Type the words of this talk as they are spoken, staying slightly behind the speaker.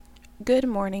Good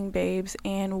morning, babes,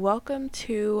 and welcome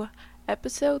to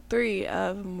episode 3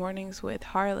 of Mornings with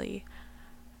Harley.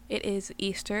 It is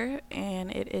Easter and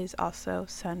it is also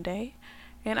Sunday,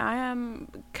 and I am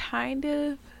kind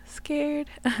of scared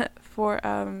for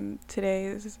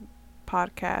today's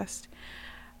podcast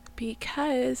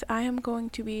because I am going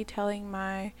to be telling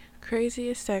my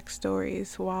craziest sex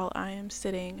stories while I am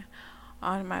sitting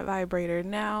on my vibrator.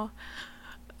 Now,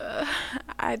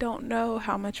 I don't know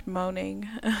how much moaning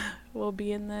will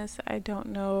be in this. I don't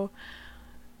know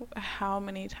how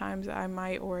many times I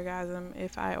might orgasm.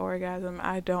 If I orgasm,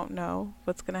 I don't know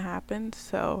what's gonna happen.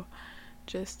 So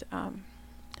just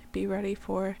be ready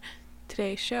for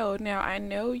today's show. Now, I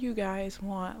know you guys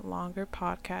want longer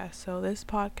podcasts, so this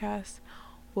podcast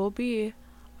will be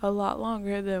a lot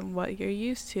longer than what you're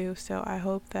used to. So I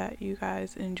hope that you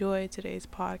guys enjoy today's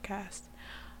podcast.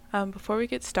 Before we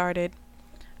get started,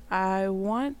 I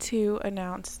want to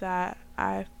announce that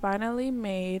I finally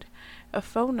made a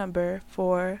phone number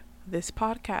for this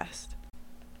podcast.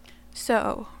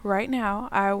 So, right now,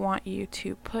 I want you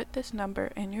to put this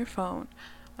number in your phone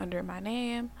under my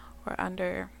name or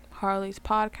under Harley's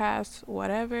podcast,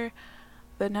 whatever.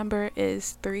 The number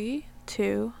is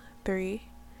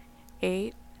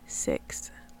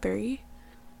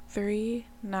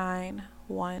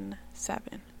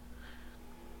 323-863-3917.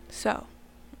 So,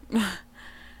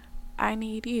 I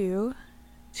need you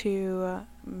to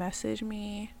message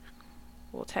me,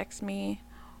 or text me,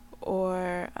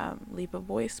 or leave a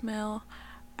voicemail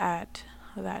at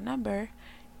that number,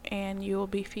 and you will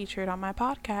be featured on my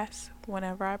podcast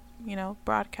whenever I,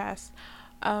 broadcast.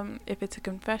 If it's a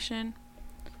confession,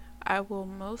 I will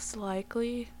most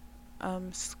likely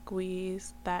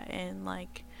squeeze that in,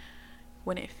 like,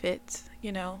 when it fits,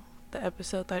 the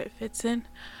episode that it fits in.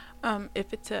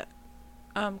 If it's a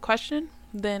question,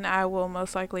 then I will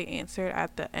most likely answer it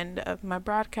at the end of my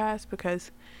broadcast,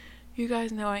 because you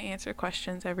guys know I answer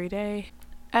questions every day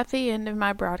at the end of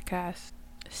my broadcast.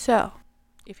 So,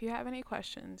 if you have any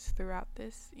questions throughout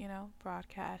this,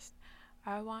 broadcast,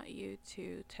 I want you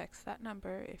to text that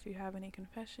number if you have any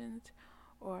confessions,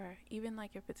 or even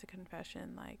like if it's a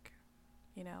confession, like,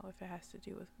 if it has to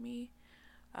do with me,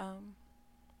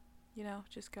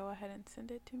 just go ahead and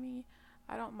send it to me.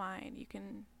 I don't mind. You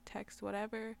can text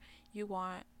whatever you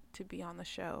want to be on the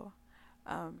show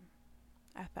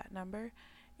at that number,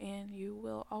 and you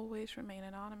will always remain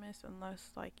anonymous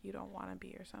unless, like, you don't want to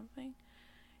be or something.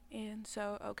 And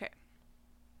so, okay,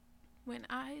 when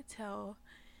I tell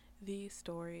these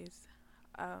stories,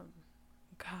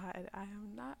 God, I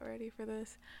am not ready for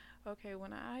this. Okay,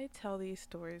 when I tell these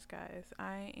stories, guys,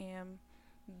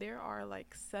 there are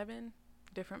like 7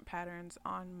 different patterns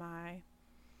on my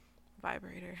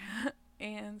vibrator.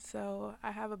 And so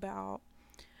I have about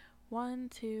 1,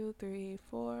 2, 3,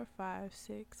 4, 5,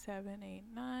 6, 7, 8,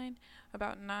 9,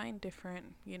 about 9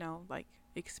 different, like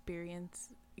experiences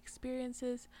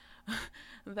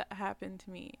that happened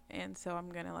to me. And so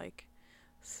I'm gonna like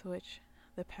switch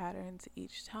the patterns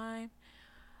each time.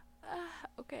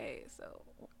 Okay, so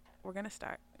we're gonna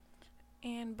start.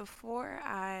 And before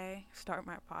I start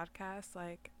my podcast,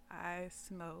 like, I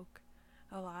smoke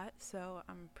a lot, so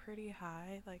I'm pretty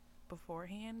high, like,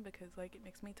 beforehand, because, like, it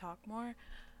makes me talk more.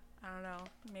 I don't know,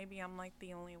 maybe I'm, like,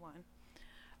 the only one.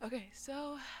 Okay,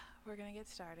 so we're gonna get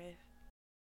started.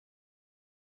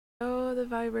 So the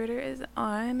vibrator is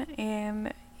on,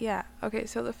 and yeah, okay,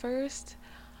 so the first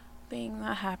thing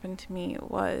that happened to me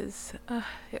was,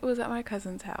 it was at my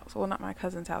cousin's house. Well, not my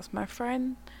cousin's house, my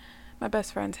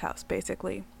best friend's house,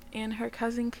 basically. And her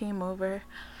cousin came over,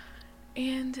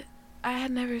 and I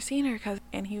had never seen her cousin,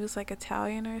 and he was like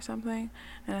Italian or something,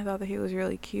 and I thought that he was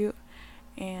really cute,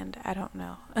 and I don't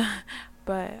know,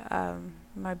 but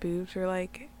my boobs were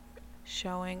like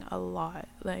showing a lot,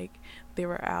 like they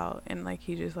were out, and like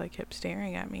he just like kept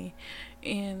staring at me,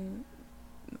 and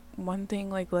one thing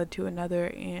like led to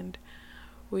another, and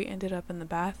we ended up in the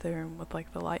bathroom with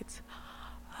like the lights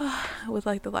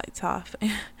off.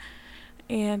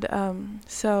 And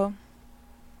so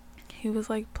he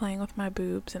was like playing with my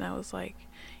boobs, and I was like,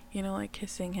 like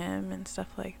kissing him and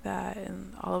stuff like that,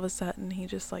 and all of a sudden he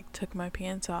just like took my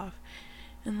pants off,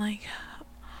 and like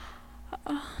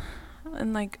oh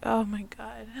my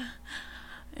god,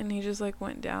 and he just like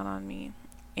went down on me.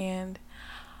 And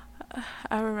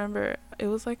I remember it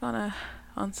was like on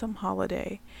some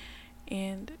holiday,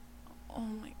 and oh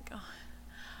my god,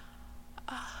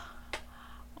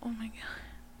 oh my god,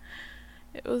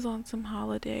 it was on some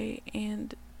holiday,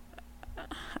 and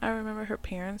I remember her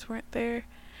parents weren't there,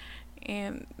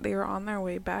 and they were on their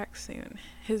way back soon.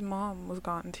 His mom was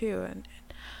gone too, and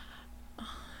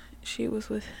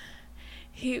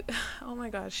he, oh my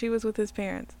god, she was with his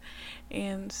parents.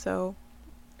 And so,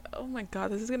 oh my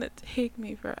god, this is gonna take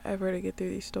me forever to get through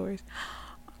these stories.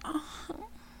 Oh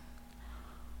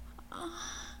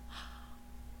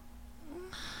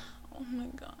my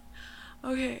god.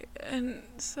 Okay, and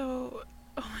so,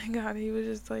 oh my god, he was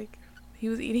just like, he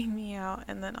was eating me out,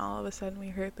 and then all of a sudden we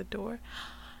heard the door.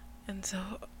 And so,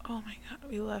 oh my god,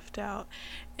 we left out.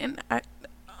 And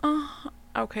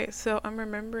okay, so I'm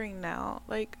remembering now,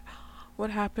 like,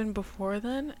 what happened before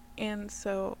then. And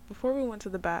so, before we went to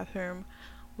the bathroom,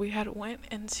 we had went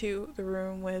into the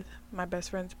room with my best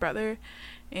friend's brother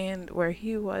and where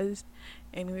he was,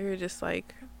 and we were just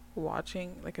like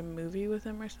watching like a movie with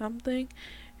him or something.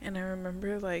 And I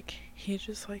remember like he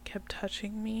just like kept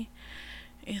touching me,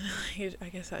 and I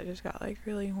guess I just got like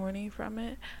really horny from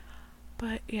it.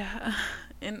 But yeah.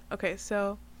 And okay,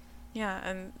 so yeah,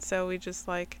 and so we just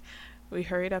like we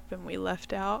hurried up and we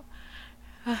left out.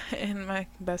 And my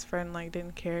best friend like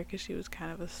didn't care because she was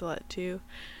kind of a slut too.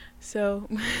 So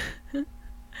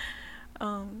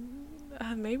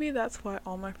maybe that's why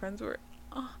all my friends were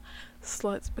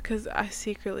sluts, because I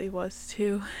secretly was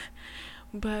too.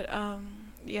 But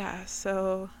yeah,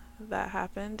 so that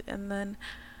happened. And then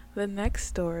the next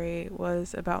story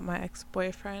was about my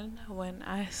ex-boyfriend when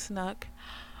I snuck.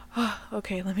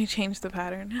 Okay, let me change the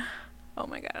pattern. Oh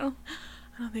my god,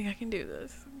 I don't think I can do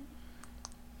this.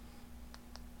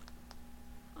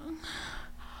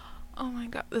 Oh my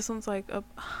god, this one's like a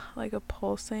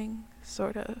pulsing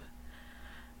sort of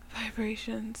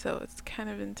vibration, so it's kind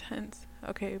of intense.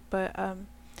 Okay, but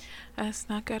I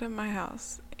snuck out of my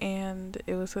house, and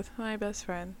it was with my best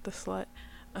friend, the slut,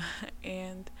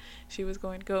 and she was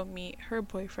going to go meet her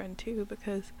boyfriend too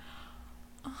because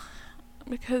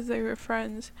they were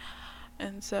friends.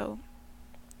 And so,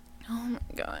 oh my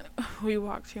god, we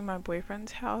walked to my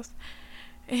boyfriend's house,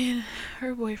 and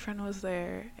her boyfriend was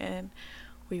there, and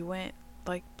we went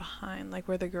like behind, like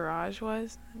where the garage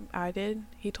was.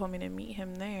 He told me to meet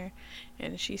him there,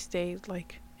 and she stayed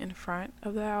like in front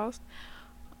of the house.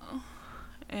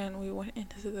 And we went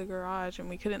into the garage, and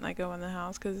we couldn't like go in the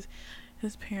house because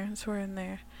his parents were in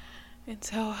there. And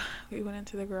so we went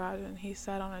into the garage, and he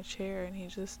sat on a chair, and he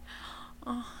just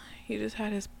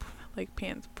had his like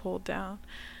pants pulled down,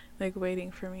 like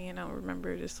waiting for me. And I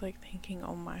remember just like thinking,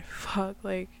 oh my fuck,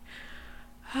 like,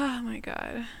 oh my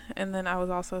god. And then I was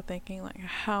also thinking, like,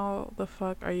 how the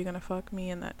fuck are you gonna fuck me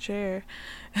in that chair?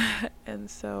 And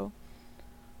so,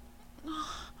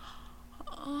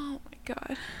 oh my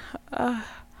god.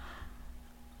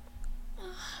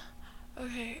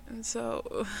 Okay, and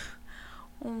so,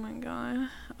 oh my god.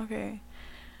 Okay,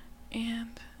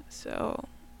 and so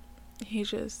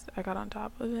I got on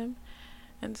top of him,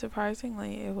 and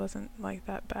surprisingly, it wasn't like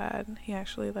that bad. He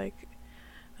actually, like,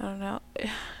 I don't know, it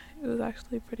was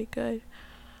actually pretty good.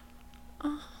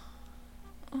 But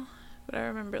I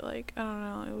remember, like, I don't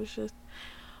know, it was just,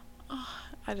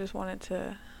 I just wanted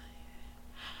to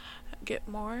get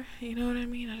more, you know what I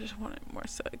mean? I just wanted more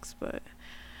sex, but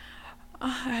I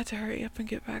had to hurry up and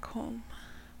get back home.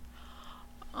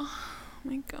 Oh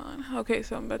my god. Okay,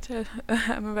 so I'm about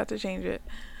to change it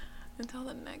and tell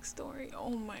the next story.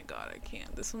 Oh my god, I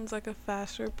can't. This one's like a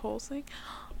faster pulsing.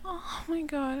 Oh my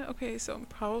god. Okay, so I'm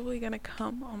probably gonna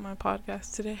come on my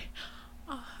podcast today.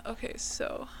 Okay,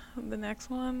 so the next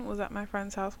one was at my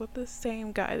friend's house with the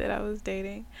same guy that I was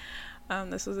dating.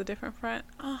 This was a different friend.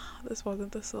 This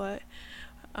wasn't the slut.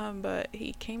 But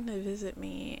he came to visit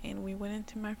me, and we went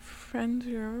into my friend's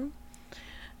room,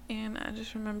 and I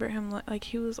just remember him like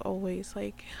he was always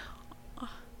like,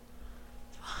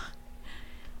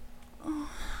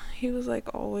 he was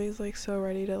like always like so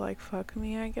ready to like fuck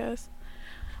me, I guess.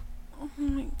 Oh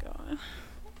my god.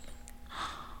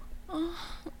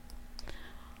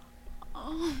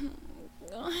 Oh my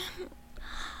god.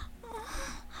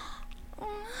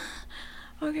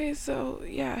 Okay, so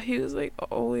yeah, he was like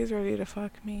always ready to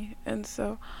fuck me, and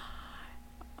so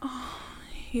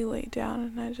he laid down,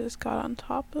 and I just got on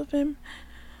top of him,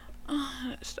 and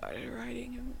I started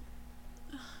riding him.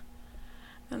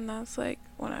 And that's like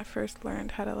when I first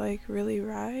learned how to like really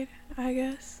ride, I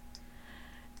guess.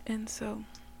 And so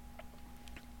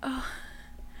I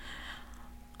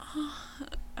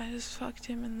just fucked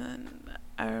him, and then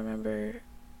I remember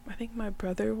I think my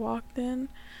brother walked in,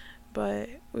 but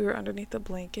we were underneath the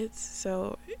blankets,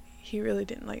 so he really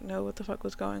didn't like know what the fuck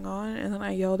was going on. And then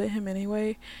I yelled at him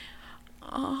anyway.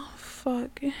 Oh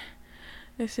fuck.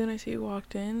 As soon as he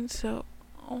walked in, so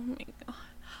oh my god.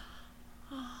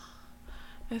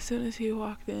 As soon as he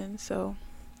walked in, so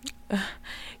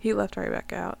he left right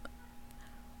back out.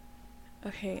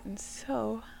 Okay, and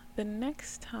so the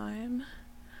next time,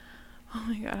 Oh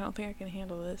my god, I don't think I can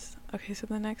handle this. Okay, so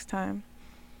the next time,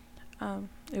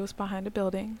 it was behind a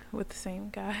building with the same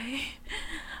guy.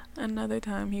 Another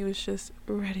time he was just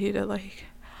ready to like,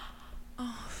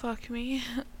 oh fuck me,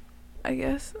 I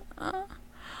guess.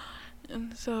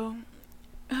 And so,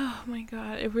 oh my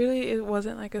god, it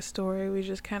wasn't like a story. We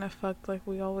just kind of fucked like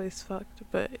we always fucked,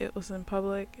 but it was in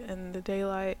public in the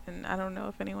daylight, and I don't know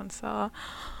if anyone saw.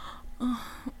 Oh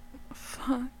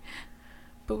fuck.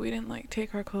 But we didn't like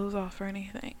take our clothes off or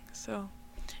anything, so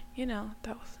it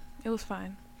was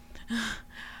fine.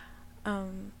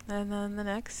 And then the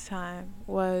next time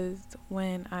was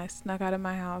when I snuck out of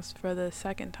my house for the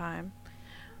second time,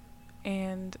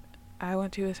 and I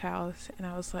went to his house, and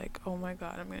I was like, oh my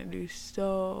god, I'm gonna do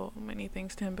so many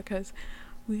things to him, because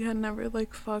we had never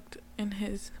like fucked in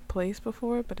his place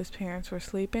before, but his parents were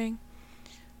sleeping,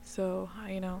 so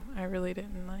I really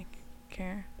didn't like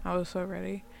care. I was so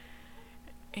ready.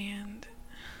 And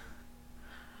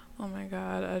oh my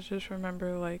god, I just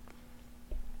remember like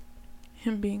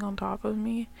him being on top of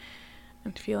me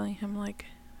and feeling him like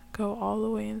go all the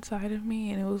way inside of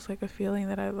me, and it was like a feeling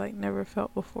that I like never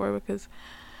felt before, because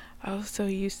I was so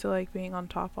used to like being on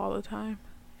top all the time,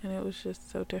 and it was just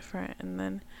so different. And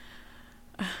then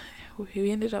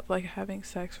we ended up like having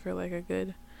sex for like a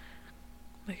good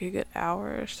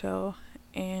hour or so,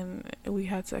 and we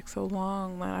had sex so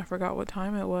long that I forgot what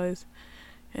time it was,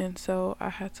 and so I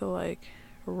had to like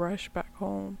rush back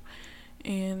home,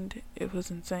 and it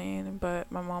was insane. But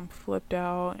my mom flipped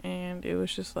out, and it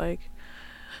was just like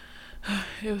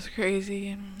it was crazy,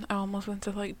 and I almost went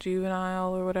to like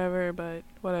juvenile or whatever, but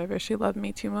whatever, she loved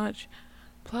me too much.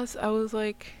 Plus I was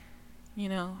like,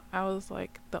 I was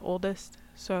like the oldest,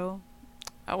 so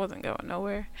I wasn't going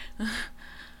nowhere.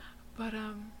 But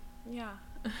yeah.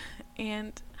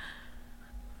 And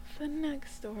the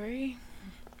next story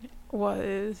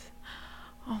was,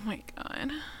 oh my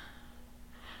god,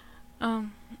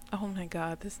 oh my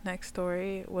god, this next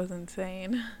story was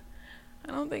insane.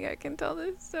 I don't think I can tell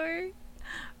this story.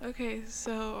 Okay,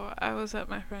 so I was at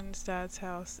my friend's dad's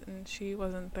house, and she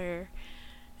wasn't there,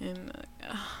 and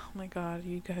oh my god,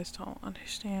 you guys don't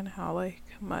understand how like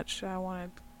much I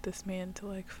wanted this man to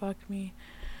like fuck me,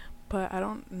 but I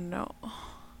don't know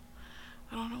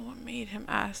what made him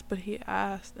ask, but he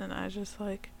asked, and I just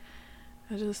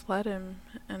let him.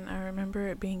 And I remember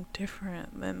it being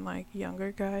different than like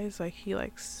younger guys. Like he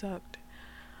like sucked,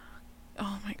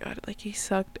 oh my god, like he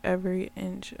sucked every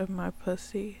inch of my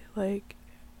pussy, like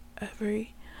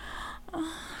every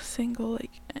single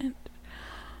like inch.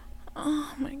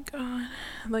 Oh my god.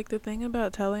 Like the thing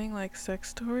about telling like sex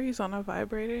stories on a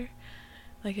vibrator,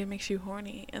 like it makes you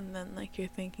horny, and then like you're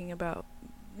thinking about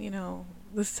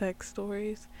the sex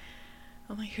stories.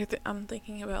 I'm like I'm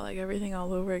thinking about like everything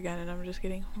all over again, and I'm just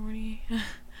getting horny.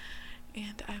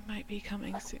 And I might be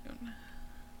coming soon.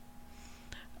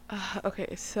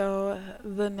 Okay, so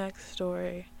the next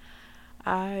story,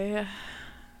 I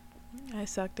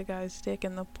sucked a guy's dick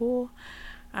in the pool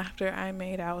after I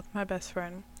made out with my best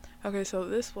friend. Okay, so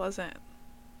this wasn't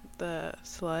the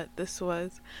slut. This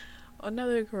was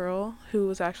another girl who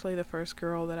was actually the first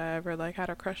girl that I ever like had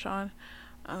a crush on.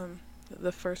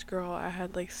 The first girl I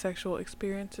had like sexual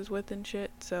experiences with and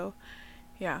shit. So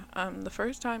yeah, the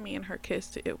first time me and her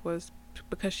kissed, it was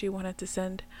because she wanted to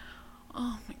send,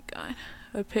 oh my god,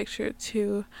 a picture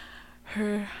to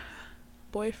her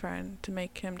boyfriend to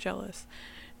make him jealous.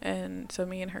 And so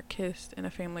me and her kissed in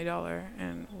a Family Dollar,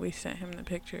 and we sent him the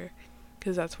picture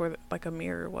because that's where like a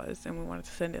mirror was, and we wanted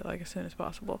to send it like as soon as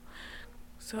possible.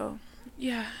 So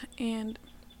yeah, and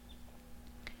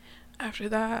after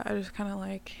that I just kind of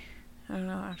like, I don't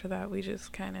know, after that we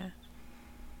just kind of,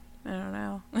 I don't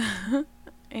know.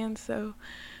 And so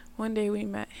one day we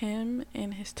met him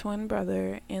and his twin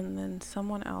brother, and then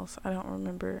someone else, I don't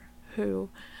remember who,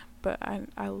 but I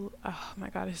oh my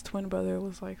god, his twin brother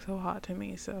was like so hot to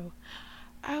me, so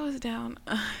I was down.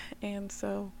 And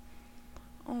so,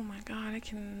 oh my god, I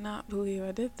cannot believe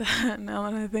I did that. Now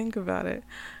when I think about it,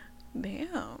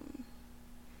 damn,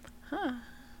 huh?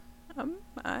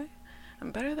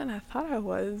 I'm better than I thought I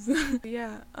was.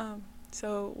 Yeah.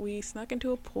 So we snuck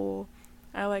into a pool.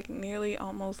 I like nearly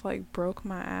almost like broke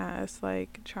my ass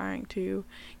like trying to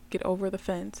get over the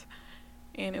fence,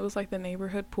 and it was like the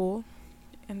neighborhood pool,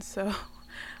 and so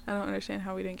I don't understand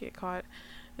how we didn't get caught.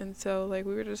 And so like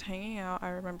we were just hanging out. I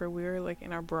remember we were like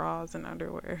in our bras and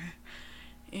underwear,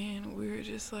 and we were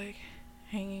just like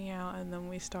hanging out, and then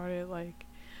we started like,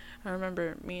 I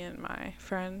remember me and my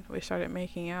friend, we started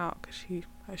making out because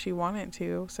she wanted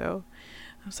to, so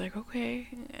I was like, okay.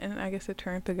 And I guess it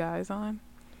turned the guys on,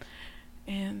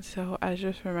 And so I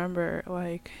just remember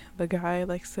like the guy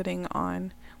like sitting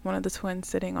on one of the twins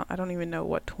sitting on, I don't even know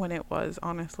what twin it was,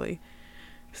 honestly,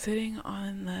 sitting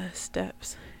on the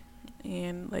steps,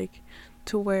 and like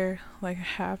to where like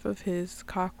half of his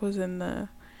cock was in the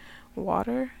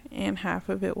water and half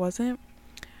of it wasn't.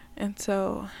 And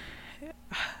so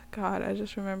God, I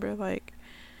just remember like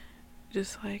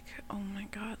just like, oh my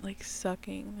God, like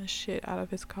sucking the shit out of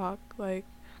his cock like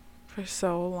for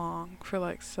so long, for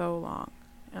like so long.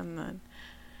 And then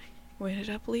we ended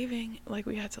up leaving. Like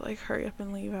we had to like hurry up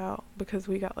and leave out because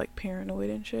we got like paranoid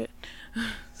and shit.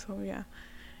 So yeah.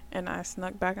 And I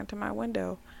snuck back into my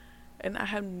window. And I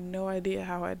have no idea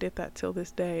how I did that till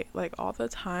this day. Like all the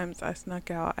times I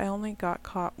snuck out, I only got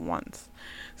caught once.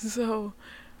 So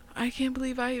I can't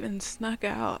believe I even snuck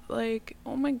out. Like,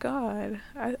 oh my God.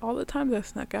 All the times I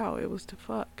snuck out, it was to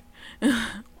fuck.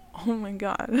 Oh my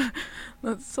God.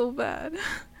 That's so bad.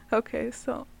 Okay,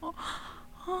 so.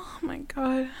 Oh my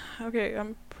God. Okay,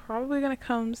 I'm probably gonna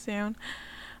come soon.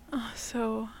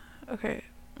 Okay.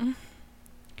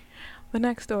 The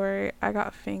next story, I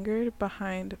got fingered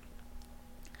behind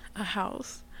a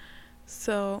house.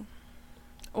 So,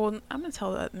 well, I'm gonna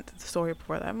tell that story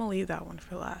before that. I'm gonna leave that one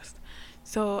for last.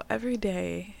 So, every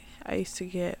day I used to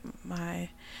get my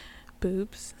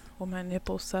boobs, well, my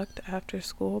nipples sucked after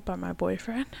school by my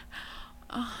boyfriend.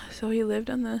 So, he lived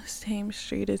on the same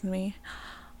street as me.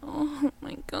 Oh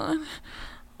my God.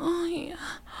 Oh, yeah.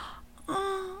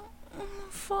 Oh,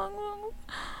 fuck.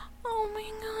 Oh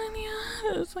my God,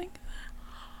 yeah. It was like,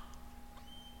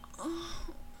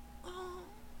 oh, oh,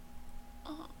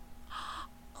 oh,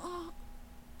 oh,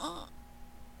 oh,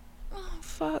 oh,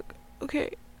 fuck. Okay.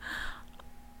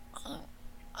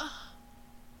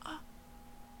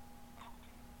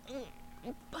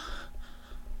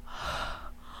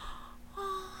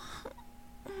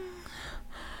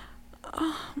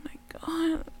 Oh my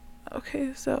God.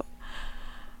 Okay, so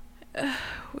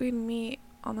we'd meet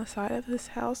on the side of this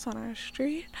house on our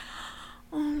street.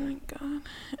 Oh my God.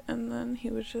 And then he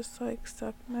would just like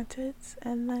suck my tits,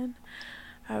 and then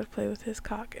I would play with his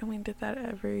cock, and we did that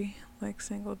every like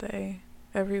single day,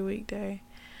 every weekday.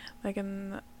 Like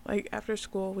like after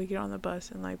school we get on the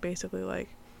bus, and like basically like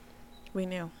we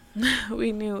knew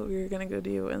we knew what we were gonna go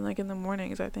do. And like in the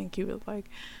mornings I think he would like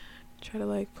try to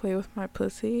like play with my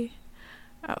pussy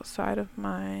outside of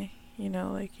my,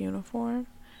 like uniform.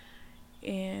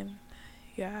 And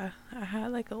yeah, I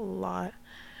had like a lot.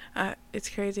 It's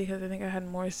crazy because I think I had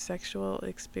more sexual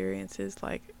experiences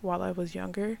like while I was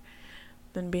younger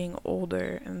than being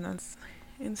older, and that's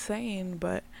insane,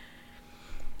 but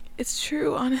it's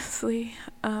true, honestly.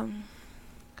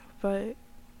 But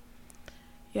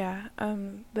yeah,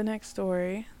 the next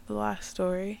story, the last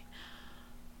story.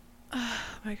 Oh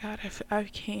my God, I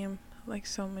came like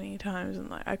so many times, and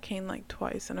like I came like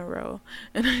twice in a row,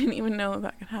 and I didn't even know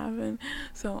that could happen.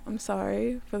 So I'm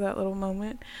sorry for that little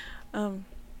moment.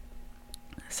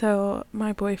 So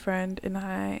my boyfriend and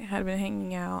I had been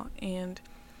hanging out, and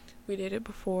we did it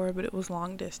before, but it was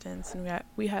long distance, and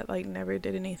we had like never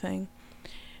did anything.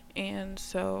 And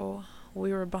so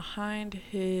we were behind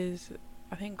his,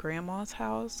 I think, grandma's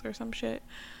house or some shit,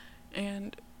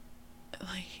 and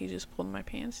like he just pulled my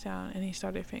pants down and he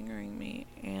started fingering me.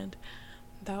 And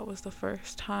that was the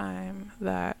first time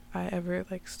that I ever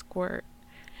like squirt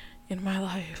in my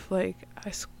life. Like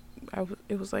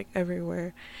it was like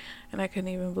everywhere, and I couldn't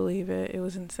even believe it. It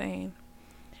was insane.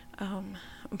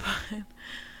 But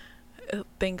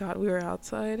thank God we were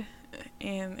outside,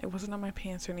 and it wasn't on my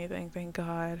pants or anything, thank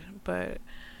God. But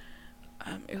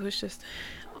it was just,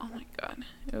 oh my God,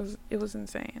 it was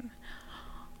insane.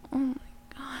 Oh my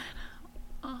God.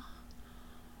 Oh,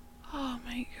 oh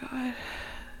my God.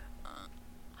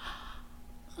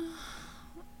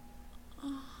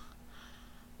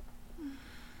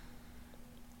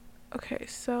 Okay,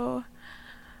 so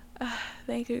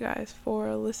thank you guys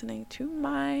for listening to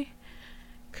my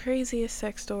craziest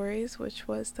sex stories, which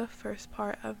was the first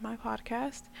part of my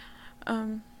podcast.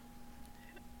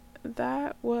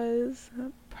 That was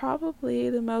probably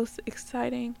the most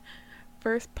exciting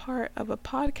first part of a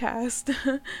podcast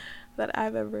that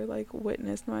I've ever like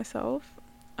witnessed myself.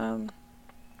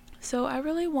 So I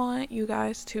really want you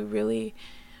guys to really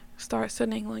start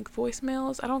sending like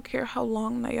voicemails. I don't care how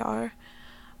long they are.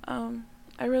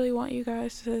 I really want you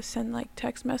guys to send like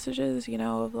text messages,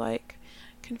 of like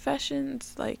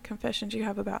confessions you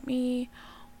have about me,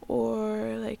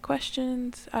 or like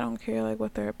questions. I don't care like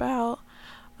what they're about.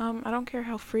 I don't care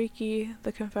how freaky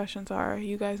the confessions are.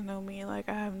 You guys know me, like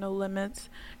I have no limits.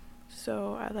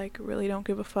 So I like really don't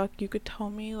give a fuck. You could tell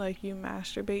me like you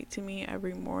masturbate to me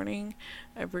every morning,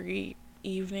 every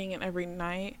evening, and every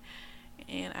night,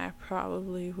 and I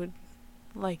probably would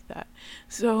like that.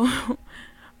 So,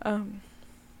 um,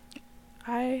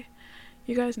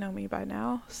 you guys know me by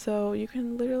now, so you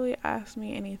can literally ask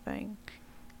me anything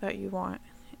that you want.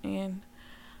 And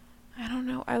I don't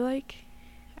know, I like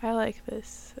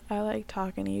this. I like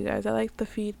talking to you guys. I like the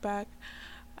feedback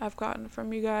I've gotten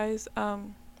from you guys.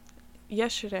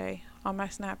 Yesterday on my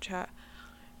Snapchat,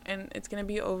 and it's gonna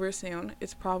be over soon.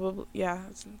 It's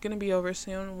gonna be over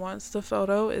soon. Once the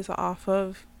photo is off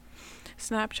of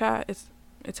Snapchat,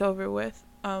 it's over with.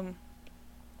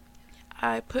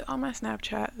 I put on my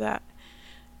Snapchat that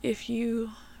if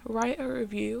you write a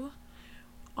review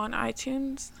on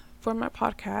iTunes for my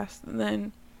podcast,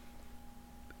 then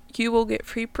you will get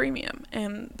free premium,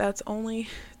 and that's only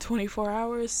 24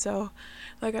 hours. So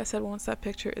like I said, once that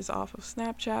picture is off of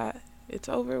Snapchat, it's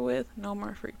over with. No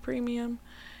more free premium.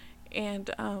 And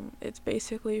it's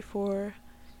basically for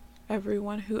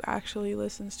everyone who actually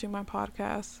listens to my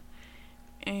podcast.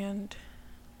 And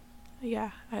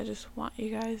yeah, I just want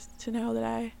you guys to know that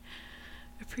I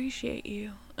appreciate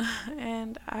you.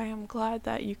 And I am glad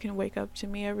that you can wake up to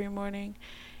me every morning,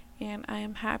 and I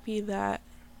am happy that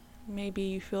maybe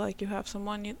you feel like you have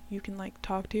someone you can like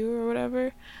talk to or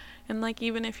whatever. And like,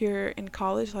 even if you're in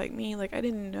college like me, like I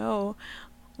didn't know,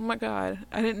 oh my god,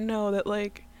 I didn't know that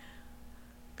like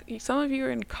some of you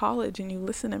are in college and you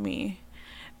listen to me.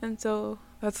 And so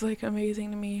that's like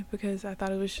amazing to me, because I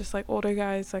thought it was just like older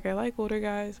guys. Like, I like older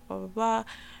guys, blah blah blah,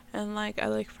 and like I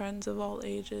like friends of all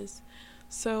ages,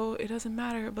 so it doesn't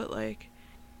matter. But like,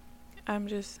 I'm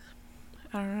just,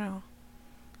 I don't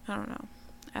know,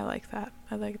 I like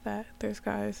that there's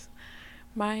guys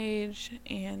my age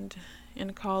and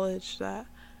in college that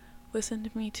listen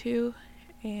to me too.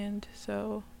 And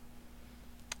so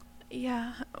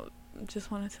yeah,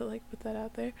 just wanted to like put that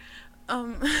out there.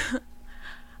 um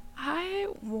I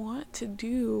want to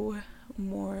do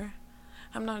more.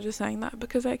 I'm not just saying that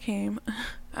because I came.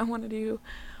 I want to do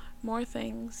more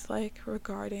things, like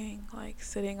regarding like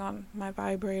sitting on my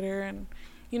vibrator, and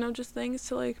just things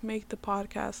to like make the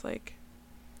podcast like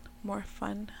more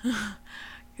fun.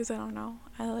 Because I don't know,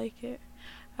 I like it.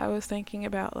 I was thinking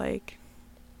about like,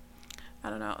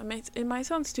 I don't know, it might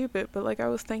sound stupid, but like I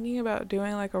was thinking about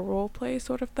doing like a role play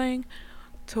sort of thing,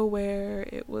 to where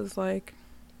it was like,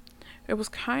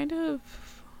 it kind of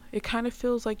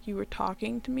feels like you were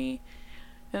talking to me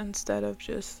instead of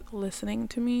just listening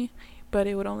to me. But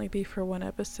it would only be for one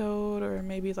episode, or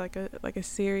maybe like a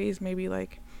series, maybe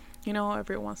like,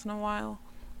 every once in a while,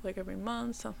 like every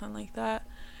month, something like that.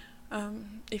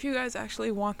 If you guys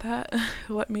actually want that,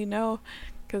 let me know,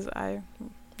 because I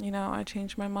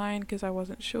changed my mind because I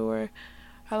wasn't sure.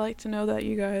 I like to know that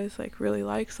you guys like really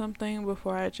like something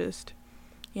before I just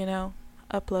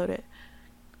upload it.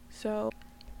 So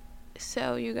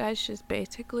you guys just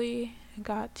basically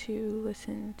got to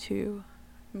listen to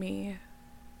me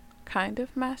kind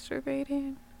of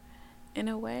masturbating in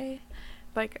a way.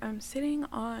 Like, I'm sitting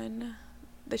on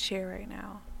the chair right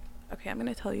now. Okay, I'm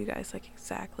gonna tell you guys like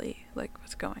exactly like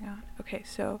what's going on. Okay,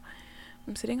 so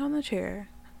I'm sitting on the chair.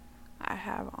 I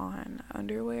have on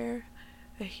underwear,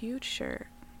 a huge shirt,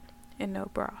 and no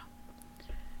bra.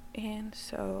 And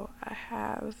so I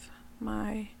have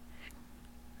my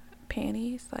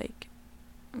panties like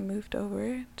moved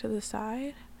over to the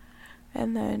side,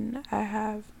 and then I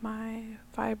have my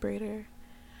vibrator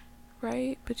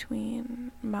right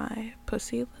between my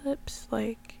pussy lips,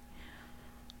 like,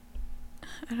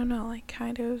 I don't know, like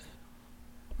kind of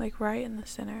like right in the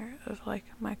center of like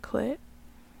my clit.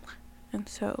 And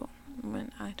so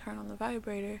when I turn on the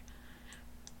vibrator,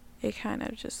 it kind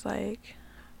of just like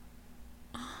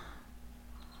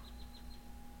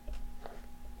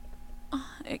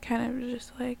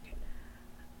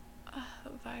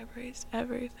vibrates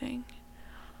everything.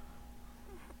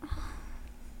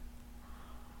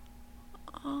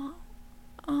 Oh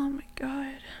my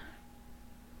god.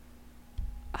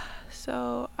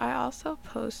 So I also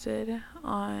posted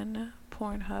on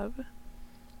Pornhub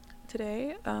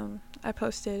today. I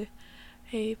posted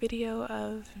a video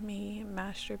of me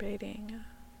masturbating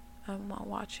while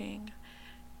watching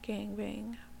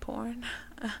gangbang porn.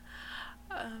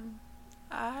 um,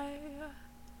 I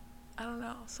I don't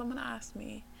know. Someone asked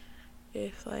me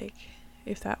if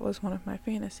that was one of my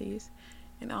fantasies,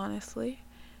 and honestly,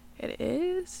 it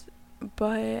is,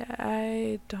 but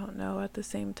I don't know at the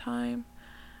same time.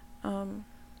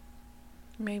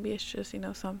 Maybe it's just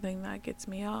something that gets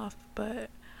me off, but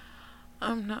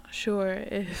I'm not sure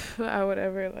if I would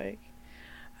ever like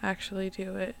actually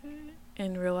do it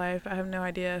in real life. I have no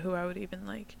idea who I would even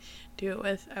like do it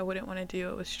with. I wouldn't want to do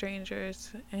it with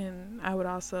strangers, and I would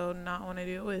also not want to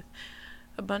do it with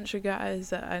a bunch of guys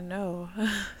that I know.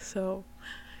 So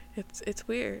it's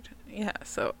weird. Yeah,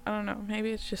 so I don't know.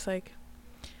 Maybe it's just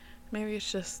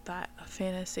that a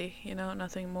fantasy,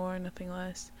 nothing more, nothing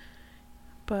less.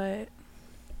 But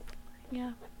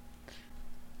yeah.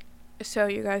 So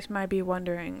you guys might be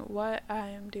wondering what I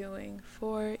am doing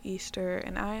for Easter,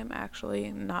 and I am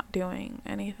actually not doing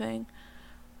anything.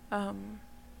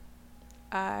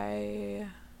 I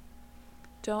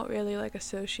don't really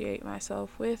associate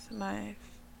myself with my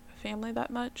family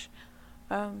that much.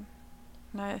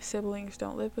 My siblings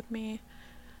don't live with me.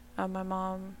 My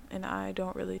mom and I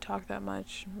don't really talk that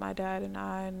much. My dad and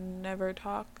I never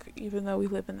talk, even though we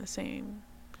live in the same,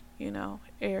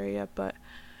 area. But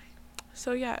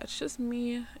so yeah, it's just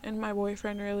me and my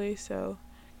boyfriend really. So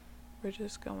we're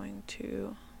just going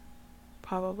to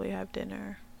probably have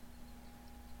dinner.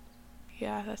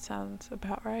 Yeah, that sounds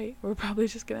about right. We're probably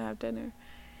just gonna have dinner.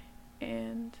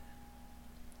 And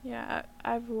yeah,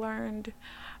 I've learned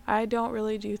I don't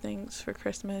really do things for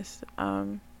Christmas.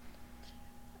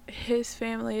 His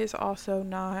family is also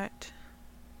not,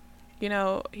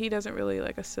 he doesn't really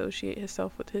associate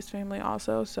himself with his family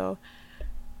also. So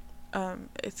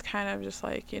it's kind of just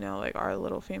our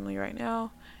little family right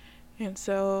now. And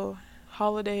so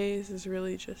holidays is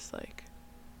really just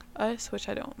us, which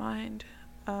I don't mind.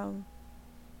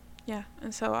 Yeah,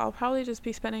 and so I'll probably just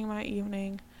be spending my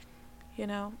evening,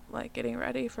 getting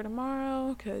ready for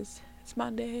tomorrow, because it's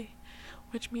Monday,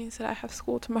 which means that I have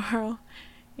school tomorrow,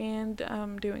 and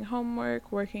doing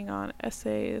homework, working on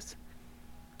essays,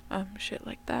 shit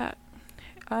like that.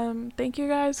 Thank you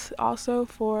guys also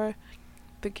for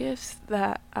the gifts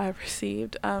that I've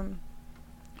received. Well,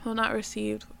 not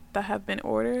received, that have been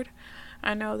ordered.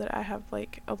 I know that I have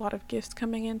a lot of gifts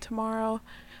coming in tomorrow.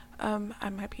 I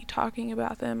might be talking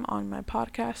about them on my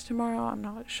podcast tomorrow. I'm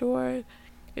not sure.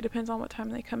 It depends on what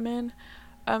time they come in.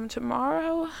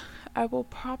 Tomorrow I will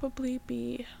probably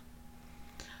be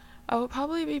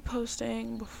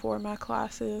posting before my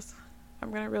classes.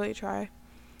 I'm gonna really try,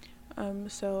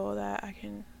 so that I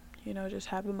can, just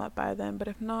have them up by then. But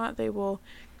if not, they will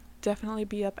definitely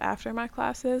be up after my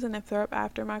classes. And if they're up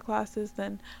after my classes,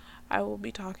 then I will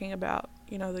be talking about,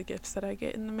 the gifts that I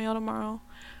get in the mail tomorrow.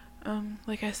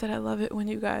 Like I said, I love it when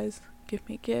you guys give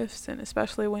me gifts, and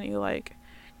especially when you I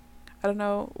don't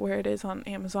know where it is on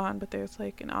Amazon, but there's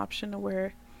an option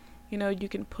where, you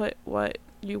can put what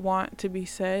you want to be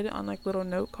said on little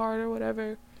note card or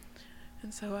whatever.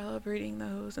 And so I love reading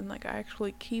those, and I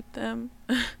actually keep them.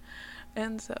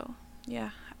 And so,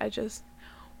 yeah,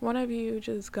 one of you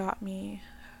just got me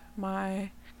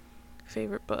my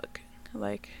favorite book,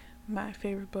 my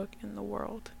favorite book in the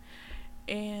world.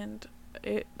 And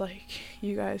it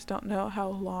you guys don't know how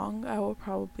long I will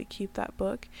probably keep that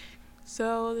book.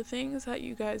 So the things that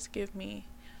you guys give me,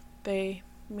 they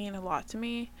mean a lot to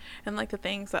me. And the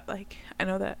things that I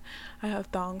know that I have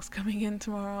thongs coming in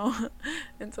tomorrow.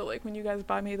 And so when you guys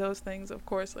buy me those things, of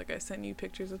course I send you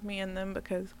pictures of me in them,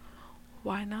 because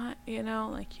why not,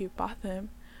 you bought them,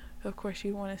 of course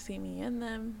you want to see me in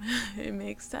them. It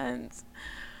makes sense.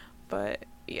 But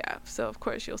yeah, so of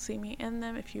course you'll see me in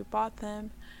them if you bought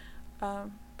them.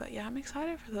 But yeah, I'm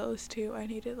excited for those too. I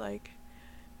needed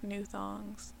new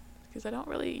thongs, because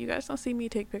you guys don't see me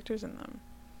take pictures in them.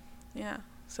 Yeah,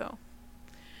 so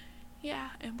yeah.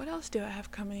 And what else do I have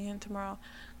coming in tomorrow?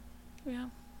 Yeah,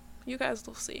 you guys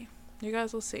will see.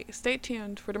 Stay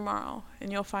tuned for tomorrow,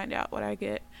 and you'll find out what I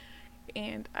get,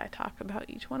 and I talk about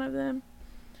each one of them.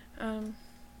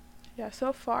 Yeah,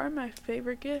 so far my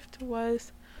favorite gift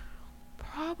was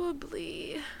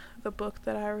probably the book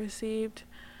that I received.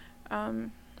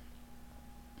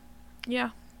 Yeah,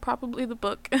 probably the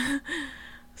book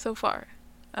so far.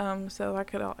 So I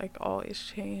could always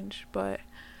change, but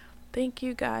thank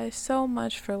you guys so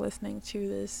much for listening to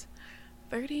this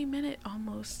 30-minute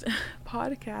almost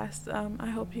podcast. I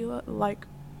hope you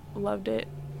loved it,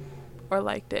 or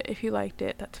liked it. If you liked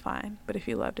it, that's fine, but if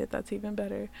you loved it, that's even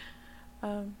better.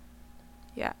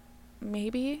 Yeah,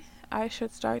 maybe I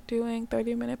should start doing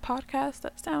 30-minute podcasts.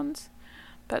 That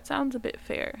sounds a bit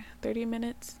fair. 30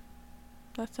 minutes,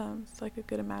 that sounds like a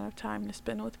good amount of time to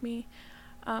spend with me.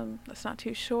 That's not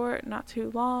too short, not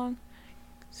too long.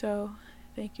 So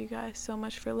thank you guys so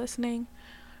much for listening.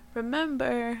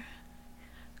 Remember,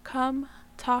 come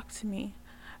talk to me.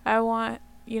 I want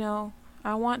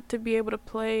to be able to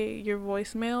play your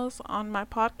voicemails on my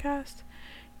podcast,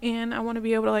 and I want to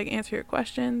be able to answer your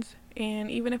questions.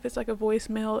 And even if it's a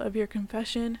voicemail of your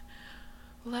confession,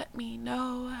 let me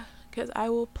know, because I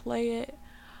will play it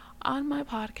on my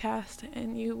podcast,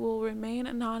 and you will remain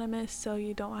anonymous, so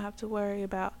you don't have to worry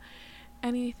about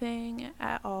anything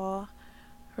at all.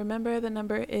 Remember, the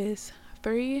number is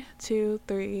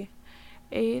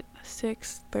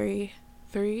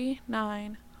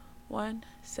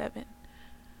 323-863-3917.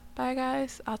 Bye,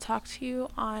 guys. I'll talk to you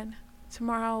on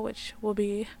tomorrow, which will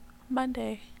be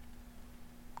Monday.